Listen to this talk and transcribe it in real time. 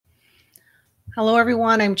Hello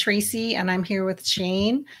everyone, I'm Tracy and I'm here with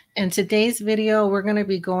Shane. In today's video, we're going to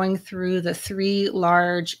be going through the three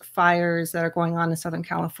large fires that are going on in Southern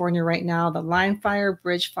California right now, the line fire,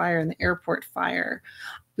 bridge fire, and the airport fire.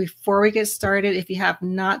 Before we get started, if you have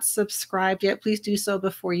not subscribed yet, please do so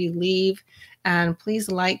before you leave. And please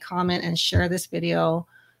like, comment, and share this video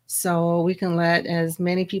so we can let as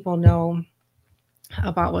many people know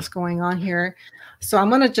about what's going on here. So I'm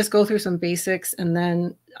going to just go through some basics, and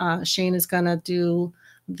then Shane is going to do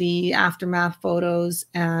the aftermath photos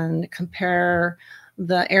and compare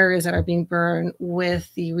the areas that are being burned with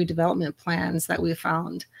the redevelopment plans that we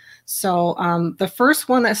found. So the first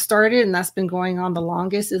one that started, and that's been going on the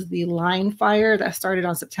longest, is the line fire that started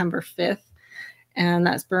on September 5th. And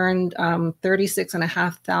that's burned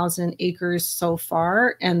 36,500 acres so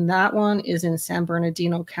far. And that one is in San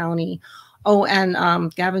Bernardino County. Oh, and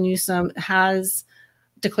Gavin Newsom has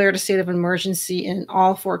declared a state of emergency in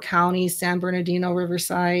all four counties, San Bernardino,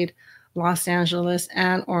 Riverside, Los Angeles,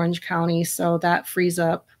 and Orange County. So that frees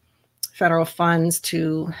up federal funds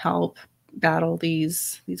to help battle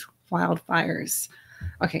these wildfires.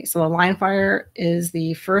 Okay, so the line fire is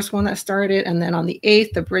the first one that started. And then on the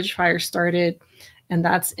 8th, the bridge fire started. And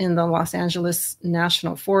that's in the Los Angeles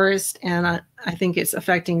National Forest. And I think it's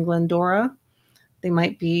affecting Glendora. They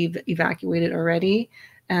might be evacuated already.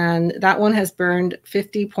 And that one has burned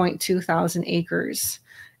 50.2 thousand acres.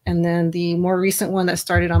 And then the more recent one that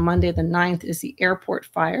started on Monday, the 9th, is the airport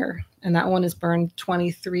fire. And that one has burned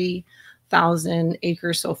 23,000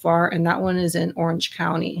 acres so far. And that one is in Orange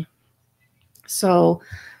County. So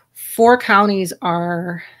 4 counties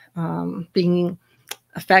are being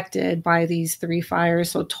affected by these 3 fires.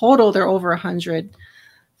 So total, they're over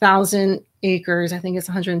 100,000 acres. I think it's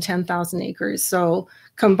 110,000 acres. So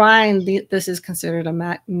combined, this is considered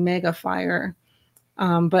a mega fire.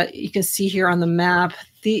 But you can see here on the map,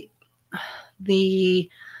 I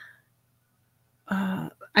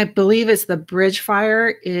believe it's the bridge fire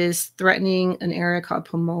is threatening an area called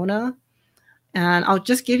Pomona. And I'll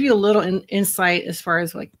just give you a little insight as far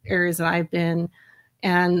as like areas that I've been.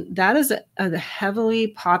 And that is a heavily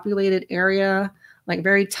populated area, like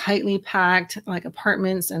very tightly packed, like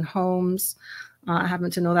apartments and homes. I happen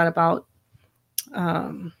to know that about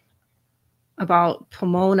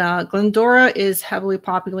Pomona. Glendora is heavily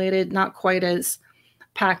populated, not quite as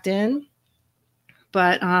packed in,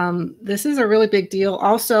 but this is a really big deal.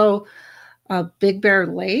 Also, Big Bear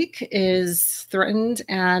Lake is threatened,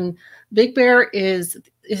 and Big Bear is,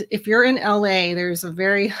 if you're in LA, there's a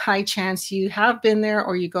very high chance you have been there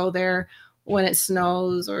or you go there when it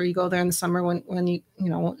snows, or you go there in the summer when you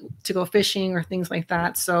know, to go fishing or things like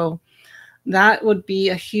that. So that would be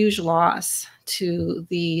a huge loss to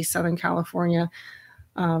the Southern California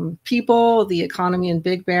people, the economy in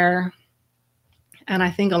Big Bear. And I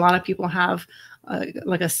think a lot of people have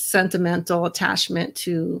like a sentimental attachment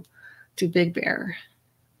to Big Bear.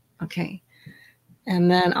 Okay.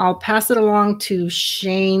 And then I'll pass it along to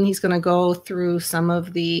Shane. He's going to go through some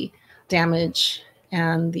of the damage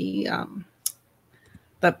and the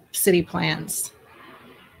city plans.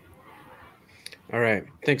 All right.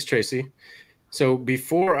 Thanks, Tracy. So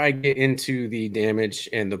before I get into the damage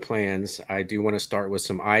and the plans, I do want to start with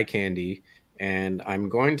some eye candy. And I'm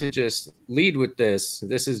going to just lead with this.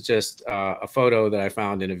 This is just a photo that I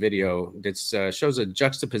found in a video that shows a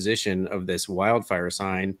juxtaposition of this wildfire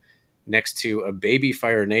sign next to a baby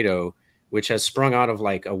firenado, which has sprung out of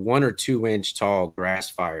like a 1 or 2 inch tall grass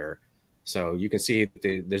fire. So you can see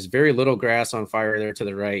there's very little grass on fire there to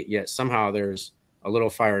the right, yet somehow there's a little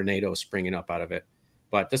firenado springing up out of it.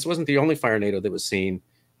 But this wasn't the only firenado that was seen.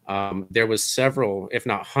 There was several, if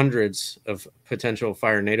not hundreds, of potential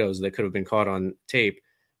firenadoes that could have been caught on tape.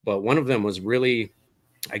 But one of them was really,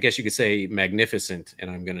 I guess you could say, magnificent, and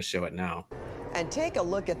I'm going to show it now. And take a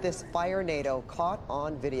look at this firenado caught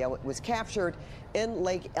on video. It was captured in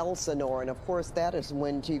Lake Elsinore, and of course that is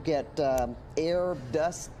when you get air,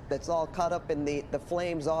 dust that's all caught up in the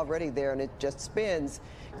flames already there, and it just spins,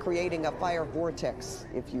 creating a fire vortex,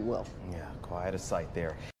 if you will. Yeah, quite a sight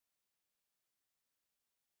there.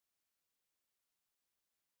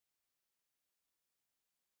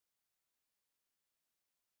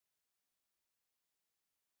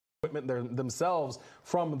 Themselves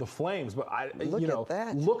from the flames, but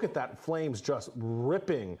look at that flames just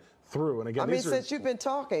ripping through. And again, I mean, since you've been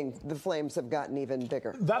talking, the flames have gotten even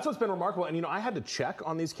bigger. That's what's been remarkable. And I had to check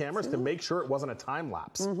on these cameras to make sure it wasn't a time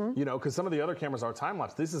lapse. Because some of the other cameras are time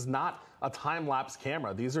lapse. This is not a time lapse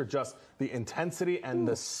camera. These are just the intensity and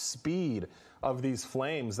the speed of these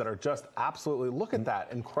flames that are just absolutely, look at that,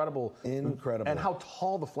 incredible. And how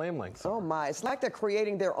tall the flame lengths are. Oh my, it's like they're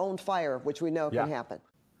creating their own fire, which we know can happen.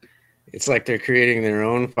 It's like they're creating their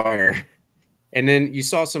own fire. And then you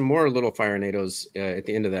saw some more little firenadoes at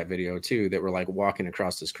the end of that video too that were like walking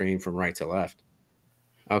across the screen from right to left.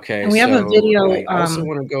 Okay, and we have a video. I also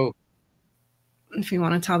want to go. If you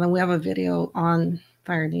want to tell them, we have a video on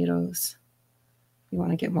firenadoes. You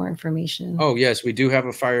want to get more information. Oh, yes, we do have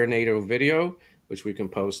a firenado video, which we can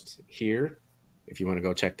post here if you want to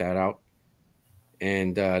go check that out.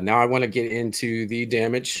 And now I want to get into the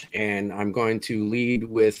damage, and I'm going to lead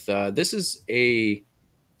with this is a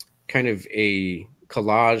kind of a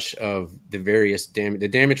collage of the various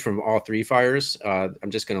damage from all three fires. I'm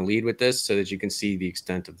just going to lead with this so that you can see the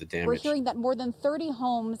extent of the damage. We're hearing that more than 30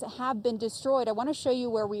 homes have been destroyed. I want to show you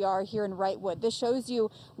where we are here in Wrightwood. This shows you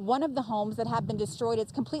one of the homes that have been destroyed.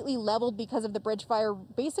 It's completely leveled because of the bridge fire.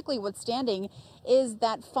 Basically what's standing is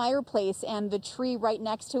that fireplace and the tree right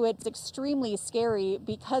next to it. It's extremely scary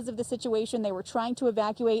because of the situation. They were trying to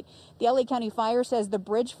evacuate. The LA County Fire says the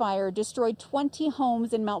bridge fire destroyed 20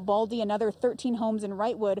 homes in Mount Baldy, another 13 homes in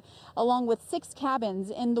Wrightwood, along with 6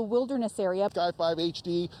 cabins in the wilderness area. Sky 5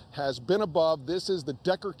 HD has been above. This is the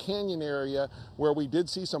Decker Canyon area where we did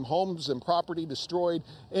see some homes and property destroyed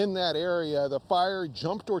in that area. The fire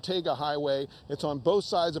jumped Ortega Highway. It's on both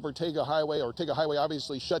sides of Ortega Highway. Ortega Highway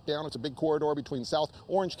obviously shut down. It's a big corridor between South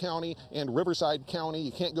Orange County and Riverside County.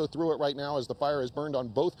 You can't go through it right now as the fire is burned on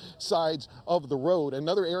both sides of the road.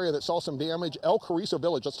 Another area that saw some damage, El Carrizo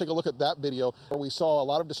Village. Let's take a look at that video where we saw a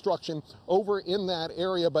lot of destruction over in that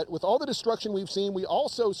area. But with all the destruction we've seen, we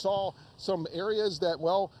also saw some areas that,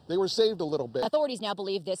 well, they were saved a little bit. Authorities now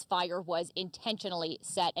believe this fire was intentionally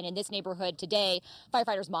set. And in this neighborhood today,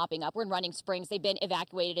 firefighters mopping up. We're in Running Springs. They've been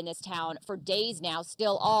evacuated in this town for days now,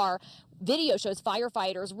 still are. Video shows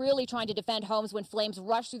firefighters really trying to defend homes when flames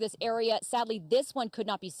rushed through this area. Sadly, this one could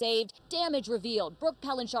not be saved. Damage revealed. Brooke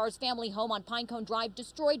Pellenshar's family home on Pinecone Drive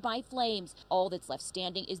destroyed by flames. All that's left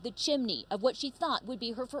standing is the chimney of what she thought would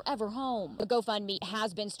be her forever home. A GoFundMe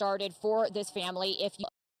has been started for this family. If you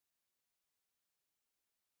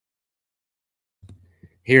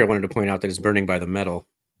Here, I wanted to point out that it's burning by the metal.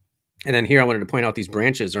 And then here, I wanted to point out these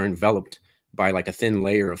branches are enveloped by like a thin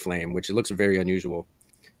layer of flame, which it looks very unusual.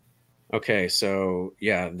 Okay, so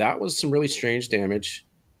yeah, that was some really strange damage.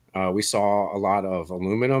 We saw a lot of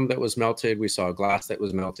aluminum that was melted. We saw glass that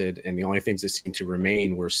was melted. And the only things that seemed to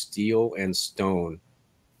remain were steel and stone.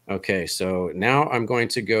 Okay, so now I'm going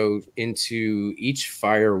to go into each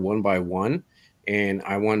fire one by one. And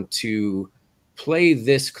I want to play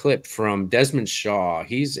this clip from Desmond Shaw.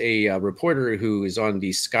 He's a reporter who is on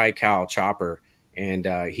the Sky Cal chopper, and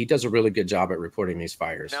he does a really good job at reporting these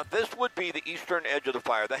fires. Now, this would be the eastern edge of the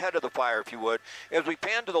fire, the head of the fire, if you would. As we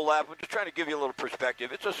pan to the left, I'm just trying to give you a little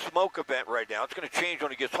perspective. It's a smoke event right now. It's going to change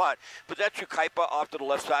when it gets hot. But that's Yucaipa off to the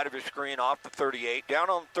left side of your screen, off the 38. Down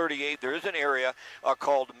on 38, there is an area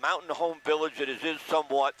called Mountain Home Village that is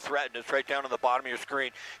somewhat threatened. It's right down on the bottom of your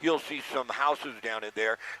screen. You'll see some houses down in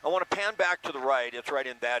there. I want to pan back to the right. It's right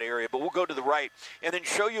in that area. But we'll go to the right and then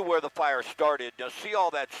show you where the fire started. Now, see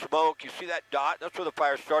all that smoke? You see that dot? That's where the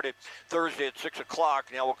fire started Thursday at 6 o'clock.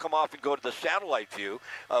 Now we'll come off and go to the satellite view.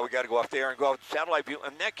 We got to go off there and go off the satellite view,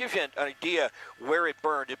 and that gives you an idea where it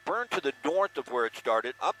burned. It burned to the north of where it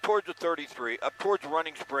started, up towards the 33, up towards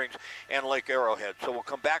Running Springs and Lake Arrowhead. So we'll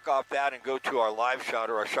come back off that and go to our live shot,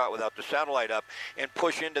 or our shot without the satellite up, and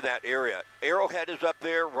push into that area. Arrowhead is up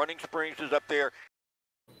there. Running Springs is up there.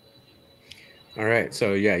 All right,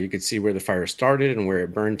 so yeah, you could see where the fire started and where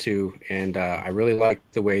it burned to, and I really like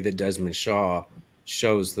the way that Desmond Shaw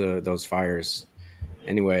shows those fires.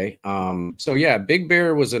 Anyway, so yeah, Big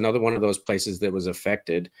Bear was another one of those places that was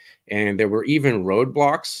affected, and there were even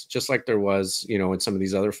roadblocks, just like there was, you know, in some of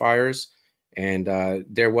these other fires, and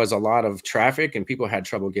there was a lot of traffic and people had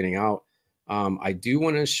trouble getting out. I do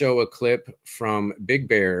want to show a clip from Big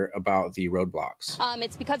Bear about the roadblocks.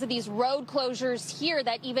 It's because of these road closures here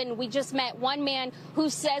that even we just met one man who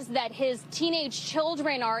says that his teenage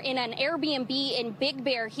children are in an Airbnb in Big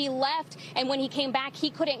Bear. He left, and when he came back, he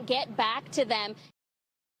couldn't get back to them.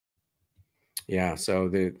 Yeah, so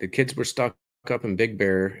the kids were stuck up in Big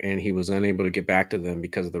Bear, and he was unable to get back to them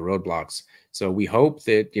because of the roadblocks. So we hope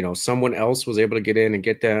that, you know, someone else was able to get in and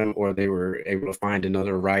get them, or they were able to find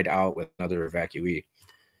another ride out with another evacuee.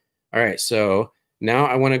 All right, so now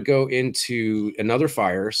I want to go into another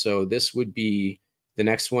fire. So this would be the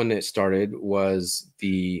next one that started was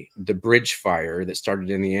the bridge fire that started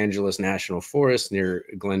in the Angeles National Forest near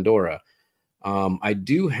Glendora. I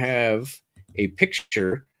do have a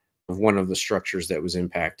picture of one of the structures that was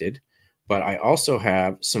impacted, but I also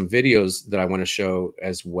have some videos that I want to show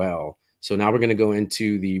as well. So now we're going to go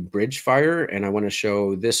into the bridge fire, and I want to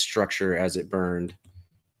show this structure as it burned.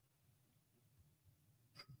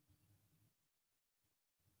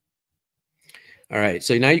 All right,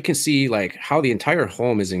 so now you can see like how the entire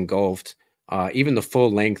home is engulfed, even the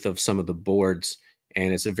full length of some of the boards.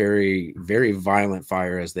 And it's a very, very violent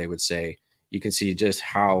fire, as they would say. You can see just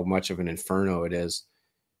how much of an inferno it is.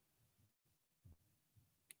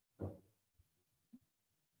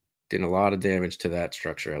 Did a lot of damage to that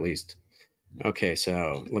structure, at least. Okay,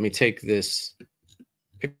 so let me take this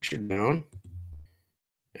picture down.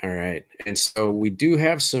 All right, and so we do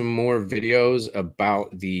have some more videos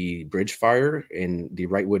about the bridge fire in the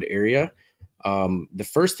Wrightwood area. The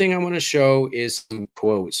first thing I want to show is some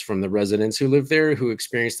quotes from the residents who live there, who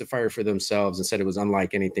experienced the fire for themselves and said it was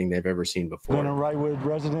unlike anything they've ever seen before. I've been a Wrightwood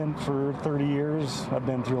resident for 30 years. I've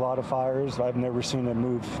been through a lot of fires. I've never seen it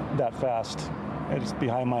move that fast. It's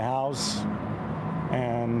behind my house,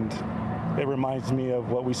 and it reminds me of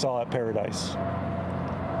what we saw at Paradise.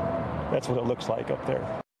 That's what it looks like up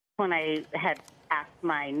there. When I had asked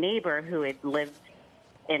my neighbor who had lived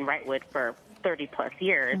in Wrightwood for 30 plus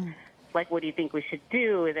years, like, what do you think we should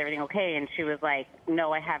do? Is everything okay? And she was like,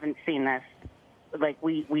 no, I haven't seen this. Like,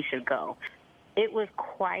 we should go. It was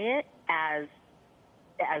quiet as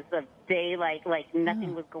a day, like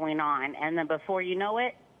nothing was going on. And then before you know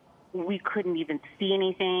it, we couldn't even see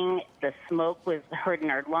anything. The smoke was hurting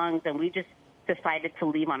our lungs, and we just decided to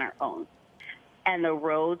leave on our own. And the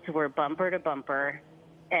roads were bumper to bumper,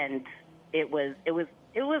 and it was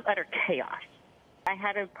utter chaos. I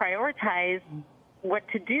had to prioritize what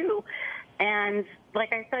to do. And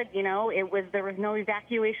like I said, you know, there was no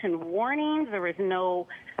evacuation warnings. There was no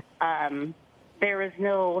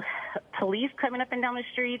police coming up and down the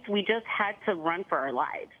streets. We just had to run for our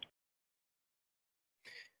lives.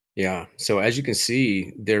 Yeah. So as you can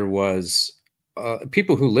see, there was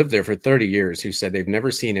people who lived there for 30 years who said they've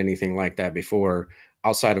never seen anything like that before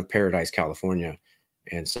outside of Paradise, California.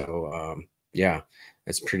 And so, yeah,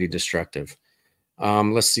 that's pretty destructive.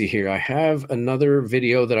 Let's see here. I have another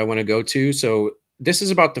video that I want to go to. So this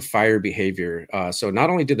is about the fire behavior. So not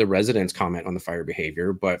only did the residents comment on the fire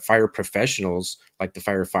behavior, but fire professionals like the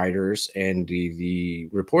firefighters and the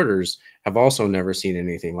reporters have also never seen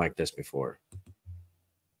anything like this before.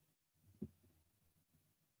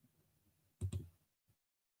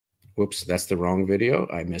 Whoops, that's the wrong video.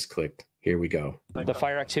 I misclicked. Here we go. The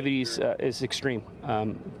fire activities is extreme.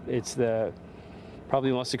 It's probably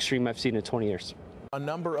the most extreme I've seen in 20 years. A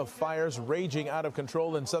number of fires raging out of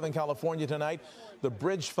control in Southern California tonight. The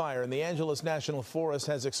bridge fire in the Angeles National Forest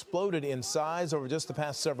has exploded in size over just the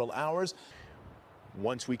past several hours.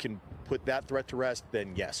 Once we can put that threat to rest,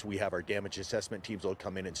 then yes, we have our damage assessment teams will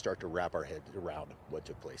come in and start to wrap our heads around what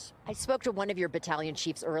took place. I spoke to one of your battalion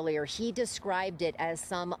chiefs earlier. He described it as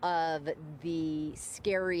some of the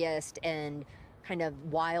scariest and kind of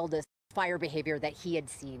wildest fire behavior that he had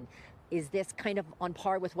seen. Is this kind of on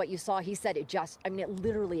par with what you saw? He said it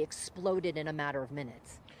literally exploded in a matter of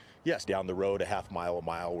minutes. Yes, down the road, a half mile, a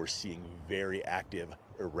mile, we're seeing very active,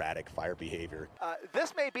 erratic fire behavior.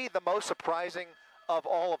 This may be the most surprising of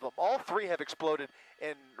all of them. All three have exploded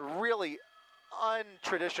in really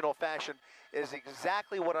untraditional fashion, is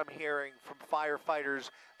exactly what I'm hearing from firefighters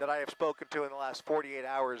that I have spoken to in the last 48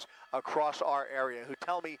 hours across our area, who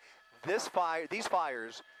tell me these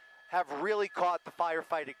fires have really caught the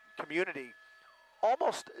firefighting community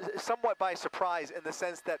almost somewhat by surprise, in the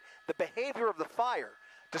sense that the behavior of the fire,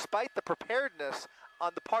 despite the preparedness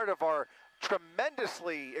on the part of our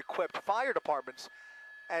tremendously equipped fire departments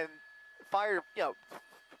and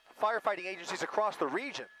firefighting agencies across the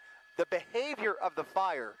region, the behavior of the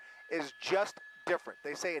fire is just different.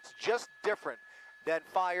 They say it's just different than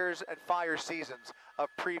fires and fire seasons of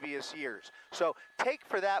previous years. So take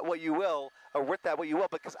for that what you will, or with that what you will,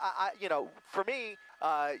 because for me,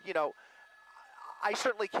 I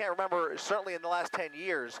certainly can't remember, certainly in the last 10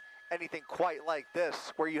 years, anything quite like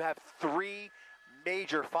this, where you have three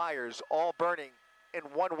major fires all burning in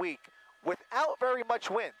 1 week without very much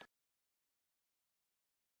wind.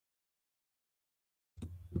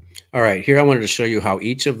 All right, here I wanted to show you how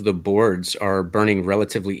each of the boards are burning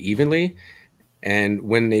relatively evenly. And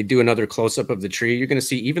when they do another close-up of the tree, you're going to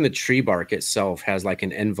see even the tree bark itself has like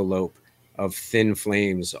an envelope of thin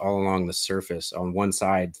flames all along the surface on one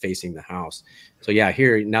side facing the house. So yeah,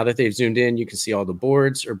 here, now that they've zoomed in, you can see all the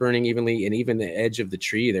boards are burning evenly, and even the edge of the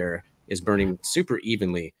tree there is burning super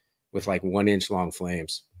evenly with like 1 inch long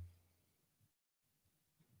flames.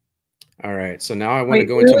 All right, so now I want to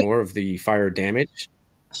go into more of the fire damage.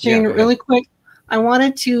 Shane, really quick, I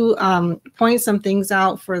wanted to point some things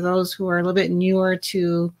out for those who are a little bit newer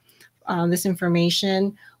to this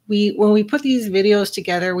information. when we put these videos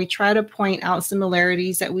together, we try to point out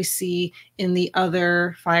similarities that we see in the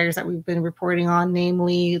other fires that we've been reporting on,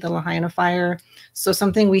 namely the Lahaina fire. So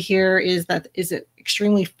something we hear is that is an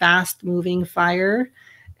extremely fast moving fire.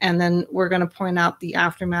 And then we're going to point out the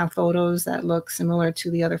aftermath photos that look similar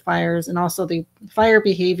to the other fires, and also the fire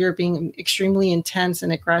behavior being extremely intense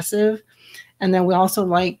and aggressive. And then we also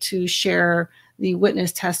like to share the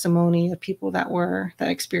witness testimony of people that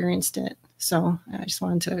experienced it. So I just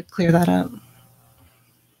wanted to clear that up.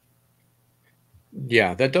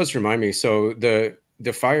 Yeah, that does remind me. So the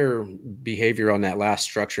fire behavior on that last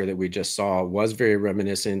structure that we just saw was very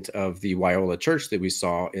reminiscent of the Waiоla church that we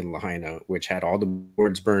saw in Lahaina, which had all the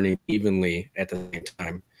boards burning evenly at the same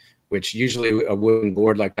time, which usually a wooden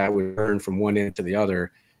board like that would burn from one end to the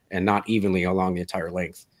other and not evenly along the entire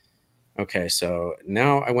length. Okay, so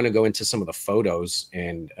now I want to go into some of the photos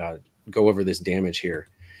and go over this damage here.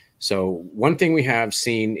 So one thing we have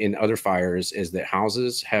seen in other fires is that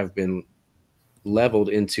houses have been leveled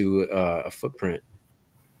into a footprint.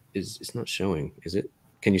 It's not showing, is it?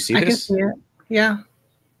 Can you see this? I can see it. Yeah.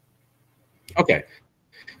 Okay.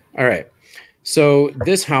 All right. So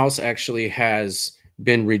this house actually has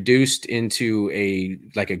been reduced into a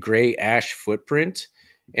gray ash footprint.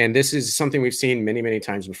 And this is something we've seen many, many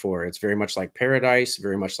times before. It's very much like Paradise,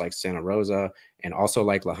 very much like Santa Rosa, and also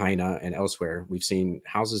like Lahaina and elsewhere. We've seen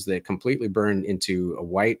houses that completely burn into a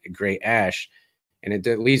white gray ash, and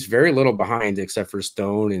it leaves very little behind except for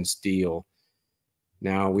stone and steel.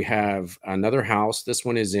 Now we have another house. This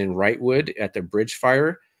one is in Wrightwood at the bridge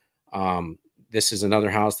fire. This is another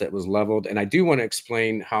house that was leveled. And I do want to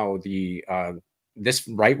explain how this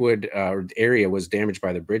Wrightwood area was damaged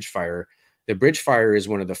by the bridge fire. The bridge fire is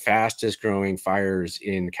one of the fastest growing fires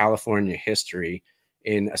in California history.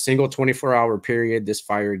 In a single 24-hour period, this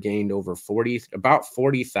fire gained over about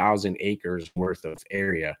 40,000 acres worth of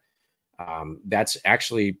area. That's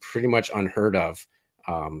actually pretty much unheard of.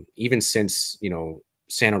 Even since,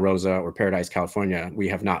 Santa Rosa or Paradise, California, we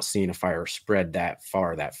have not seen a fire spread that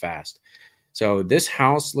far, that fast. So this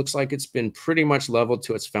house looks like it's been pretty much leveled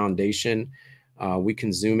to its foundation. We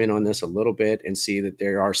can zoom in on this a little bit and see that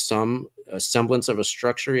there are some semblance of a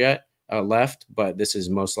structure yet left, but this is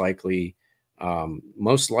most likely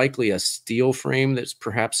a steel frame that's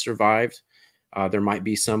perhaps survived. There might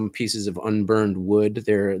be some pieces of unburned wood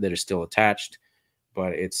there that are still attached,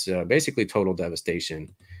 but it's basically total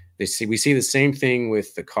devastation. We see the same thing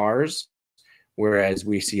with the cars, whereas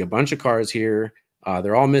we see a bunch of cars here.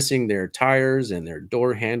 They're all missing their tires and their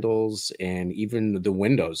door handles and even the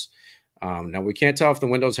windows. Now, we can't tell if the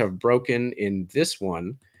windows have broken in this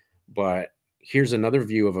one, but here's another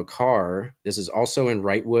view of a car. This is also in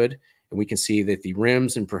Wrightwood, and we can see that the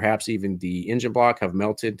rims and perhaps even the engine block have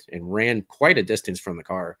melted and ran quite a distance from the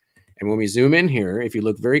car. And when we zoom in here, if you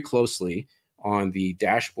look very closely on the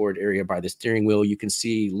dashboard area by the steering wheel, you can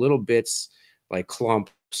see little bits like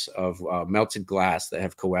clumps of melted glass that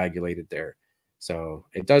have coagulated there. So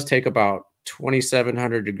it does take about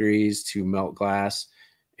 2,700 degrees to melt glass,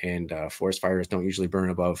 and forest fires don't usually burn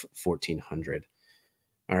above 1,400.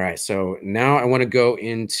 All right, so now I want to go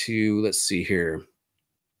into, let's see here.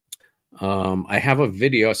 I have a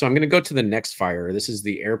video, so I'm going to go to the next fire. This is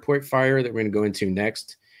the airport fire that we're going to go into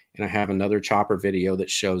next, and I have another chopper video that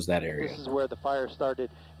shows that area. This is where the fire started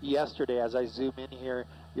yesterday. As I zoom in here,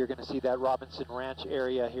 you're going to see that Robinson Ranch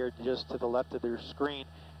area here just to the left of your screen,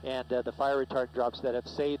 and the fire retardant drops that have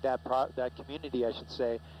saved that community, I should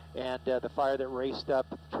say. And the fire that raced up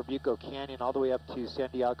Trabuco Canyon all the way up to San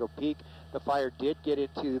Diego Peak. The fire did get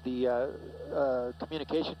into the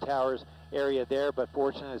communication towers area there, but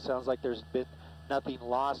fortunately it sounds like there's been nothing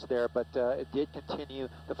lost there, but it did continue.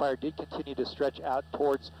 The fire did continue to stretch out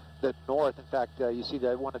towards the north. In fact, you see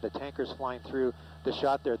that one of the tankers flying through the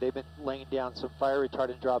shot there. They've been laying down some fire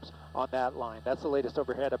retardant drops on that line. That's the latest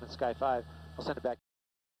overhead up in Sky 5. I'll send it back.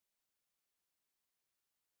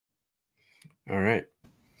 All right.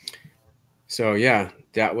 So yeah,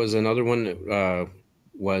 that was another one. That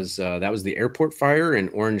was the airport fire in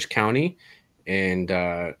Orange County, and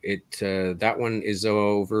that one is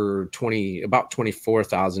over about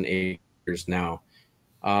 24,000 acres now.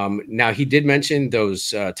 Now he did mention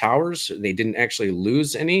those towers. They didn't actually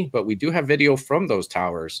lose any, but we do have video from those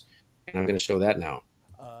towers, and I'm going to show that now.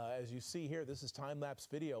 As you see here, this is time-lapse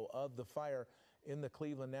video of the fire in the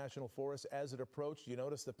Cleveland National Forest as it approached. You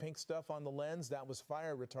notice the pink stuff on the lens? That was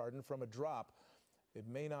fire retardant from a drop. It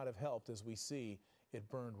may not have helped, as we see it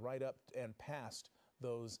burned right up and past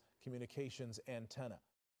those communications antenna.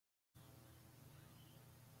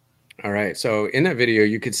 All right, so in that video,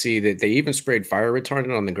 you could see that they even sprayed fire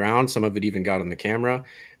retardant on the ground. Some of it even got on the camera.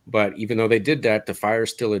 But even though they did that, the fire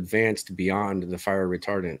still advanced beyond the fire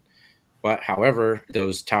retardant. But however,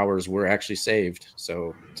 those towers were actually saved.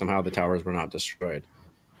 So somehow the towers were not destroyed.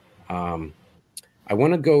 I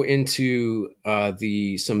want to go into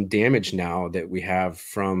some damage now that we have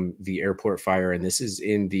from the airport fire, and this is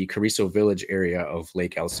in the Carrizo Village area of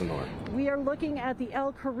Lake Elsinore. We are looking at the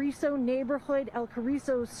El Carrizo neighborhood, El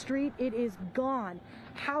Carrizo Street. It is gone.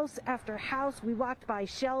 House after house. We walked by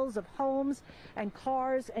shells of homes and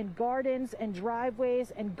cars and gardens and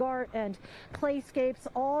driveways and playscapes,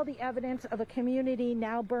 all the evidence of a community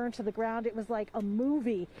now burned to the ground. It was like a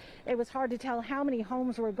movie. It was hard to tell how many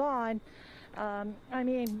homes were gone. I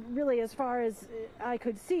mean, really, as far as I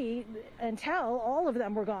could see and tell, all of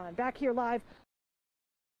them were gone. Back here live.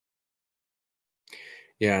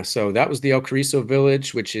 Yeah, so that was the El Carrizo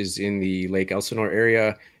Village, which is in the Lake Elsinore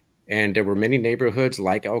area. And there were many neighborhoods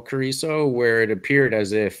like El Carrizo where it appeared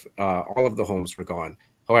as if all of the homes were gone.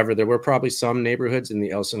 However, there were probably some neighborhoods in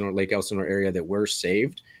the Lake Elsinore area that were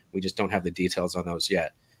saved. We just don't have the details on those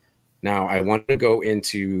yet. Now, I want to go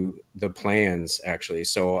into the plans, actually.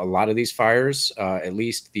 So a lot of these fires, at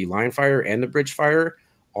least the line fire and the bridge fire,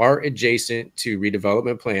 are adjacent to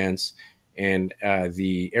redevelopment plans. And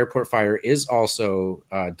the airport fire is also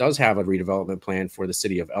does have a redevelopment plan for the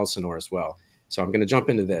city of Elsinore as well. So I'm going to jump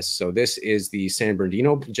into this. So this is the San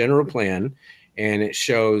Bernardino general plan, and it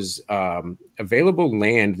shows available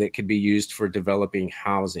land that could be used for developing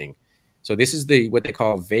housing. So this is what they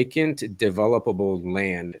call vacant developable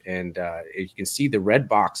land. And you can see the red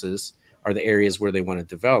boxes are the areas where they want to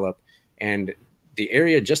develop. And the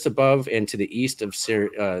area just above and to the east of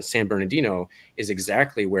San Bernardino is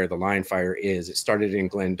exactly where the line fire is. It started in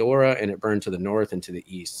Glendora and it burned to the north and to the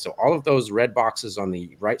east. So all of those red boxes on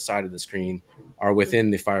the right side of the screen are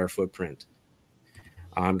within the fire footprint.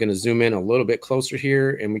 I'm going to zoom in a little bit closer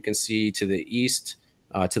here, and we can see to the east,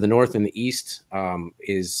 to the north and the east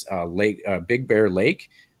is Big Bear Lake,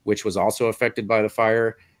 which was also affected by the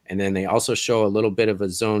fire. And then they also show a little bit of a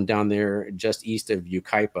zone down there just east of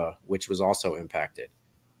Yucaipa, which was also impacted.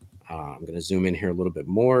 I'm going to zoom in here a little bit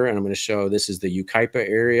more, and I'm going to show this is the Yucaipa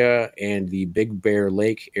area and the Big Bear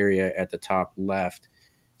Lake area at the top left.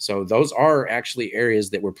 So those are actually areas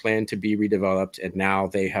that were planned to be redeveloped, and now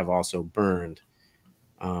they have also burned.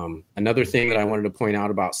 Another thing that I wanted to point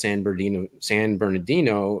out about San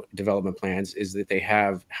Bernardino development plans is that they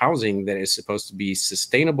have housing that is supposed to be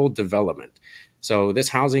sustainable development. So this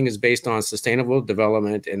housing is based on sustainable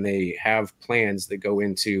development, and they have plans that go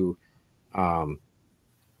into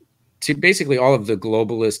to basically all of the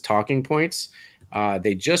globalist talking points.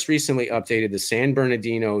 They just recently updated the San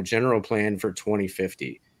Bernardino general plan for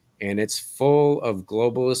 2050, and it's full of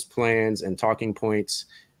globalist plans and talking points.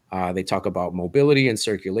 They talk about mobility and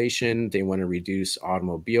circulation. They want to reduce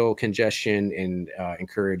automobile congestion and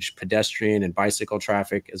encourage pedestrian and bicycle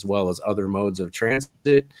traffic, as well as other modes of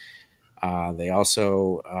transit. They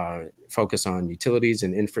also focus on utilities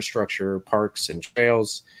and infrastructure, parks and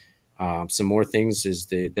trails. Some more things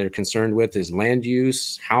they're concerned with is land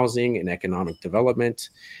use, housing, and economic development.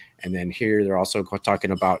 And then here they're also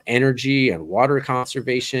talking about energy and water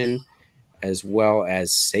conservation, as well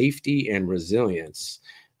as safety and resilience.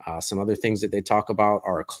 Some other things that they talk about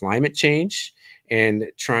are climate change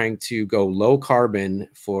and trying to go low carbon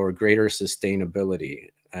for greater sustainability.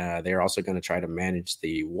 They're also going to try to manage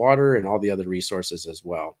the water and all the other resources as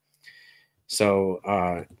well.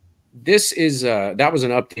 So this is that was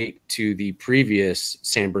an update to the previous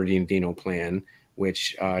San Bernardino plan,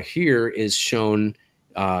 which here is shown.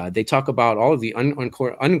 They talk about all of the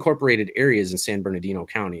unincorporated areas in San Bernardino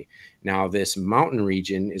County. Now, this mountain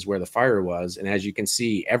region is where the fire was. And as you can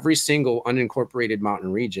see, every single unincorporated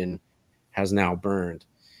mountain region has now burned.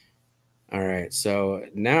 All right, so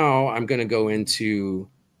now I'm going to go into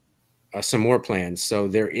some more plans. So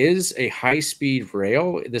there is a high-speed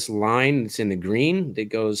rail, this line that's in the green that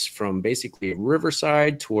goes from basically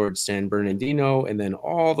Riverside towards San Bernardino and then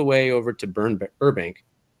all the way over to Burbank.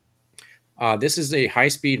 This is a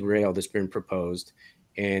high-speed rail that's been proposed,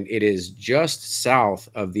 and it is just south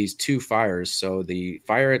of these two fires. So the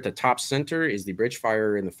fire at the top center is the bridge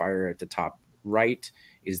fire, and the fire at the top right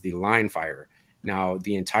is the line fire. Now,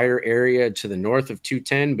 the entire area to the north of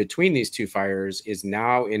 210 between these two fires is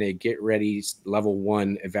now in a get ready level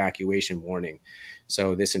 1 evacuation warning.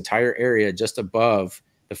 So this entire area just above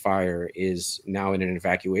the fire is now in an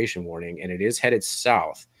evacuation warning, and it is headed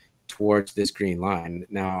south towards this green line.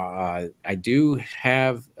 Now, I do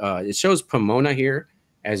have, it shows Pomona here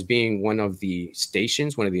as being one of the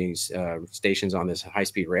stations, one of these stations on this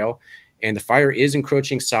high-speed rail. And the fire is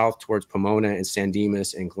encroaching south towards Pomona and San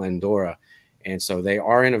Dimas and Glendora. And so they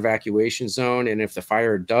are in evacuation zone. And if the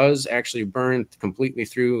fire does actually burn completely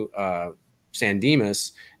through San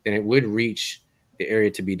Dimas, then it would reach the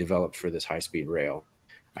area to be developed for this high-speed rail.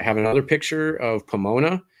 I have another picture of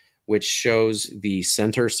Pomona, which shows the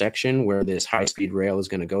center section where this high-speed rail is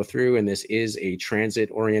going to go through. And this is a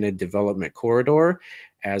transit-oriented development corridor,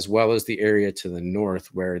 as well as the area to the north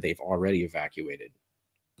where they've already evacuated.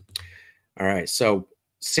 All right, so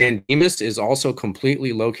San Dimas is also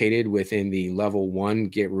completely located within the level 1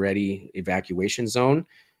 get ready evacuation zone.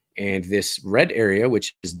 And this red area,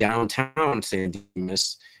 which is downtown San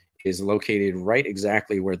Dimas, is located right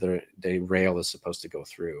exactly where the rail is supposed to go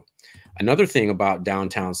through. Another thing about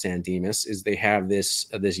downtown San Dimas is they have this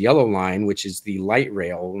yellow line, which is the light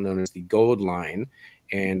rail known as the gold line.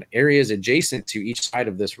 And areas adjacent to each side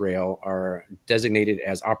of this rail are designated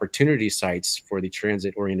as opportunity sites for the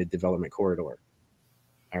transit-oriented development corridor.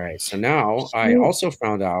 All right, so now I also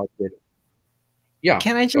found out that, yeah,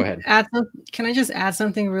 can I just go ahead. Can I just add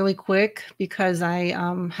something really quick? Because I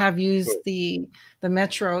have used the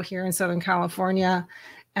metro here in Southern California,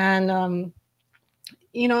 and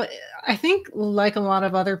you know, I think like a lot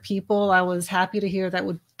of other people, I was happy to hear that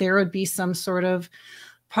there would be some sort of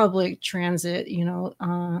public transit. You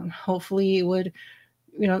know, hopefully it would,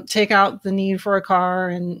 you know, take out the need for a car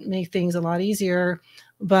and make things a lot easier.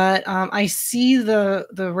 But I see the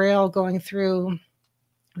rail going through.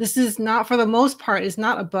 This is not, for the most part, is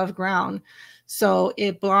not above ground. So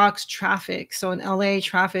it blocks traffic. So in LA,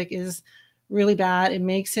 traffic is really bad. It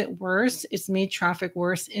makes it worse. It's made traffic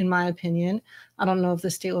worse, in my opinion. I don't know if the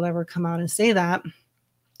state will ever come out and say that.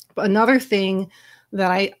 But another thing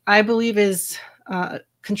that I believe is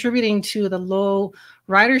contributing to the low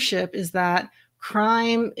ridership is that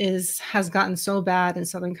crime has gotten so bad in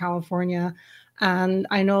Southern California. And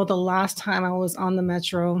I know the last time I was on the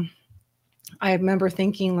metro, I remember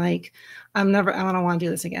thinking, like, I don't want to do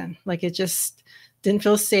this again. Like, it just didn't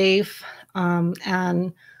feel safe.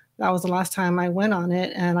 And that was the last time I went on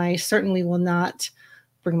it. And I certainly will not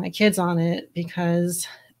bring my kids on it, because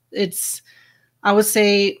I would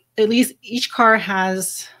say at least each car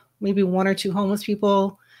has maybe 1 or 2 homeless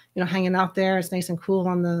people, you know, hanging out there. It's nice and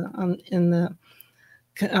cool in the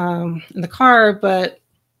car. But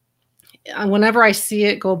whenever I see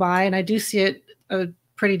it go by, and I do see it a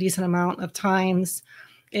pretty decent amount of times,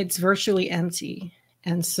 it's virtually empty.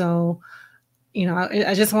 And so, you know,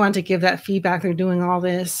 I just wanted to give that feedback. They're doing all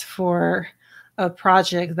this for a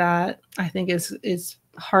project that I think is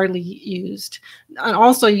hardly used. And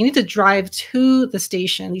also, you need to drive to the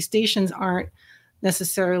station. These stations aren't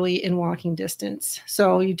necessarily in walking distance.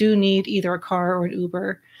 So you do need either a car or an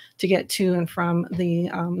Uber to get to and from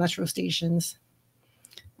the metro stations.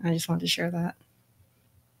 I just wanted to share that.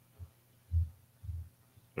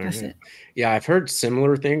 That's it. Yeah, I've heard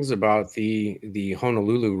similar things about the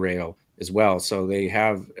Honolulu rail as well. So they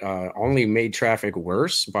have only made traffic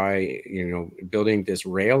worse by, you know, building this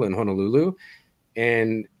rail in Honolulu.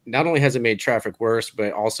 And not only has it made traffic worse,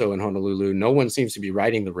 but also in Honolulu, no one seems to be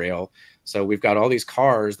riding the rail. So we've got all these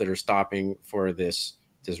cars that are stopping for this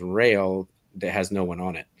rail that has no one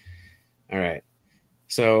on it. All right.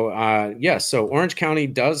 So yes, so Orange County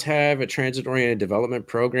does have a transit-oriented development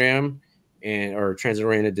program or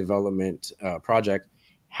transit-oriented development project.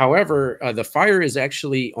 However, the fire is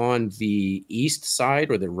actually on the east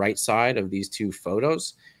side or the right side of these 2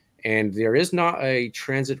 photos. And there is not a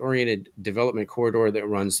transit-oriented development corridor that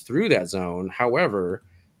runs through that zone. However,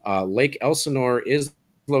 Lake Elsinore is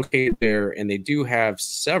located there, and they do have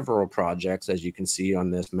several projects, as you can see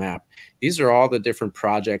on this map. These are all the different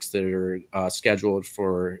projects that are scheduled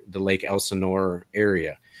for the Lake Elsinore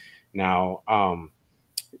area. Now,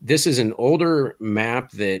 this is an older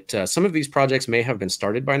map that some of these projects may have been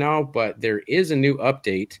started by now, but there is a new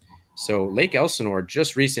update. So Lake Elsinore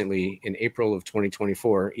just recently, in April of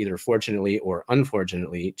 2024, either fortunately or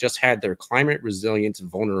unfortunately, just had their climate resilience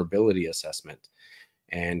vulnerability assessment.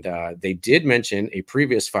 And they did mention a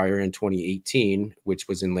previous fire in 2018, which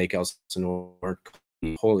was in Lake Elsinore,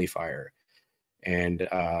 Holy Fire. And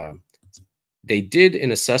they did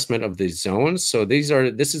an assessment of the zones. So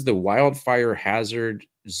this is the wildfire hazard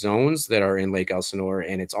zones that are in Lake Elsinore,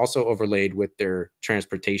 and it's also overlaid with their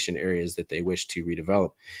transportation areas that they wish to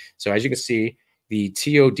redevelop. So as you can see, the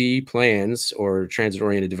TOD plans, or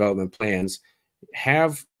transit-oriented development plans,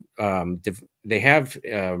 have road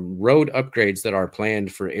upgrades that are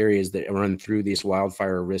planned for areas that run through these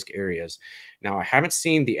wildfire risk areas. Now, I haven't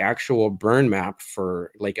seen the actual burn map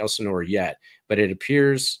for Lake Elsinore yet, but it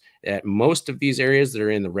appears that most of these areas that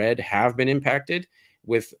are in the red have been impacted,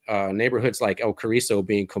 with neighborhoods like El Carrizo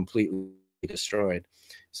being completely destroyed.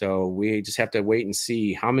 So we just have to wait and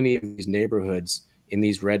see how many of these neighborhoods in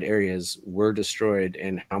these red areas were destroyed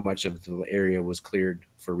and how much of the area was cleared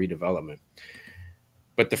for redevelopment.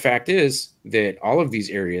 But the fact is that all of these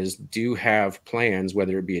areas do have plans,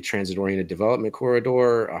 whether it be a transit-oriented development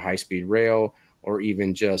corridor, a high-speed rail, or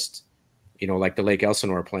even just, like the Lake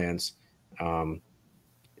Elsinore plans.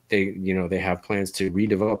 They have plans to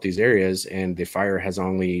redevelop these areas, and the fire has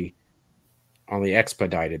only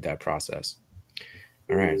expedited that process.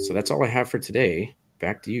 All right, so that's all I have for today.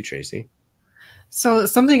 Back to you, Tracy. So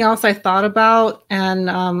something else I thought about, and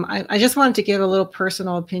I just wanted to give a little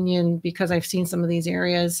personal opinion because I've seen some of these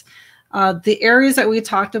areas. The areas that we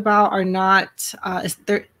talked about are not,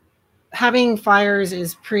 having fires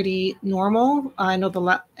is pretty normal. I know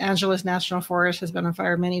the Angeles National Forest has been on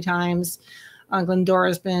fire many times. Glendora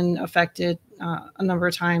has been affected a number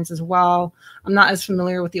of times as well. I'm not as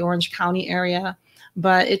familiar with the Orange County area,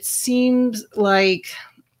 but it seems like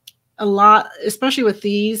a lot, especially with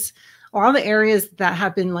these, a lot of the areas that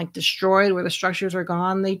have been like destroyed where the structures are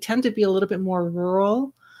gone, they tend to be a little bit more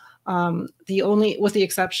rural. With the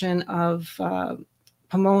exception of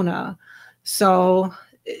Pomona. So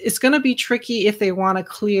it's going to be tricky if they want to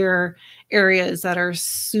clear areas that are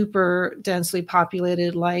super densely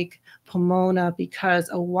populated like Pomona, because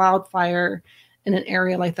a wildfire in an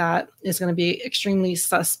area like that is going to be extremely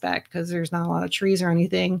suspect because there's not a lot of trees or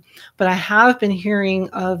anything. But I have been hearing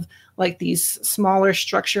of like these smaller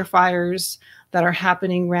structure fires that are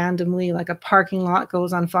happening randomly, like a parking lot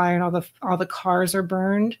goes on fire and all the cars are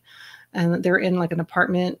burned and they're in like an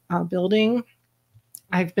apartment building.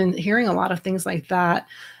 I've been hearing a lot of things like that.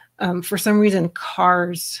 For some reason,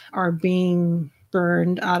 cars are being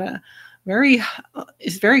burned out of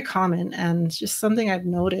it's very common, and it's just something I've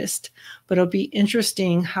noticed. But it'll be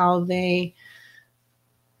interesting how they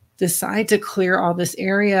decide to clear all this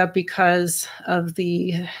area because of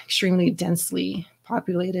the extremely densely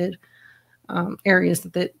populated areas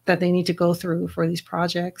that they need to go through for these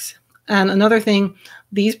projects. And another thing,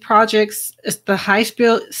 these projects, the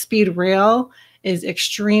high-speed rail is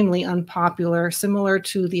extremely unpopular, similar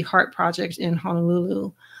to the HART project in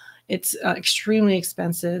Honolulu. It's extremely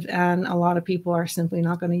expensive, and a lot of people are simply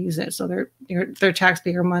not going to use it. So their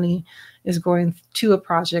taxpayer money is going to a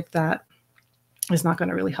project that is not going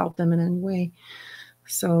to really help them in any way.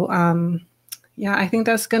 So yeah, I think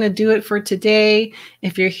that's going to do it for today.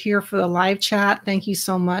 If you're here for the live chat, thank you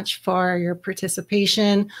so much for your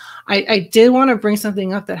participation. I did want to bring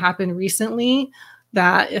something up that happened recently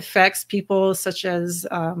that affects people such as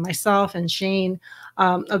myself and Shane.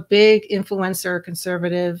 A big influencer,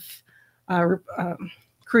 conservative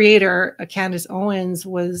creator, Candace Owens,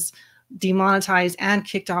 was demonetized and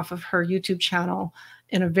kicked off of her YouTube channel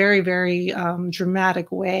in a very, very dramatic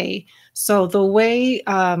way. So the way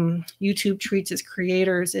YouTube treats its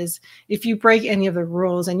creators is if you break any of the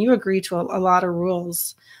rules, and you agree to a lot of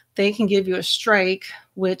rules, they can give you a strike,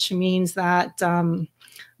 which means that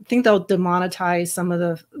I think they'll demonetize some of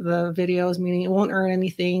the videos, meaning it won't earn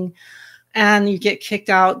anything. And you get kicked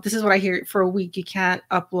out. This is what I hear, for a week. You can't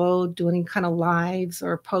upload, do any kind of lives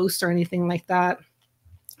or posts or anything like that.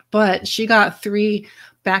 But she got 3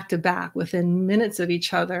 back-to-back within minutes of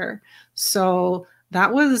each other. So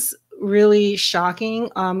that was really shocking.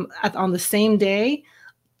 On the same day,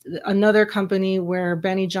 another company where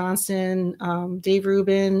Benny Johnson, Dave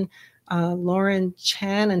Rubin, Lauren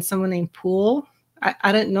Chen, and someone named Poole.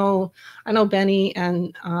 I didn't know. I know Benny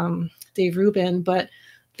and Dave Rubin, but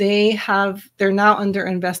they're now under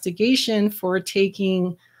investigation for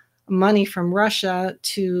taking money from Russia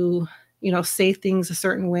to, say things a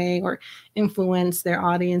certain way or influence their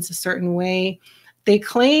audience a certain way. They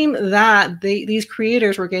claim that these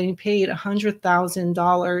creators were getting paid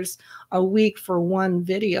 $100,000 a week for one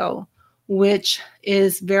video, which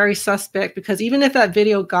is very suspect, because even if that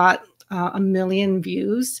video got 1 million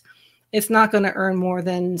views, it's not going to earn more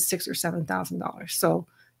than $6,000 or $7,000. So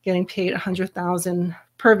getting paid $100,000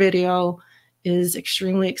 per video is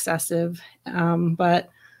extremely excessive. But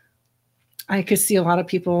I could see a lot of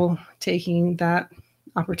people taking that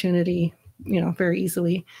opportunity, very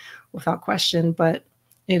easily without question, but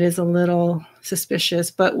it is a little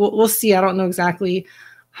suspicious. But we'll see. I don't know exactly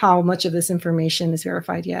how much of this information is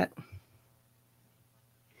verified yet.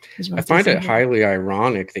 I find it highly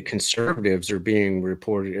ironic that conservatives are being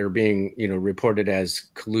reported reported as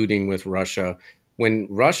colluding with Russia, when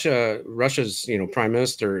Russia's Prime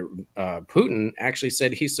Minister Putin actually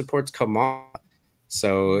said he supports Kamala.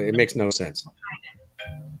 So it makes no sense.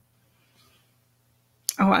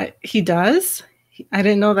 Oh, he does? I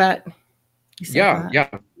didn't know that. Yeah.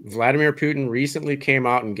 Vladimir Putin recently came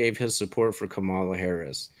out and gave his support for Kamala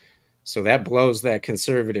Harris. So that blows that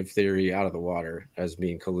conservative theory out of the water as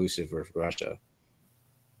being collusive with Russia.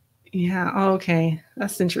 Yeah. Okay.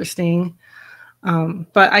 That's interesting.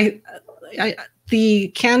 But the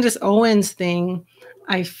Candace Owens thing,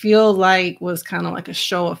 I feel like was kind of like a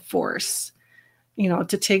show of force, you know,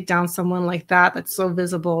 to take down someone like that, that's so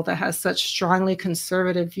visible, that has such strongly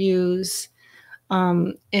conservative views,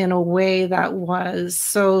 in a way that was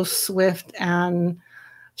so swift and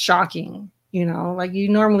shocking. You know, like you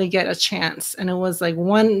normally get a chance, and it was like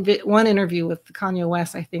one interview with Kanye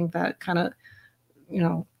West, I think, that kind of, you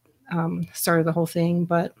know, started the whole thing.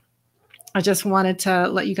 But I just wanted to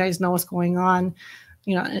let you guys know what's going on,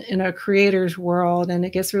 you know, in a creator's world. And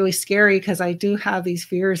it gets really scary because I do have these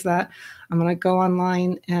fears that I'm going to go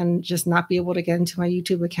online and just not be able to get into my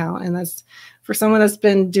YouTube account. And that's, for someone that's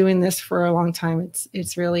been doing this for a long time,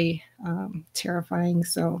 it's really terrifying.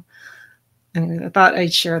 So anyway, I thought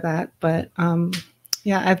I'd share that. But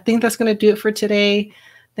yeah, I think that's going to do it for today.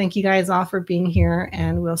 Thank you guys all for being here,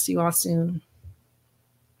 and we'll see you all soon.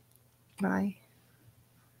 Bye.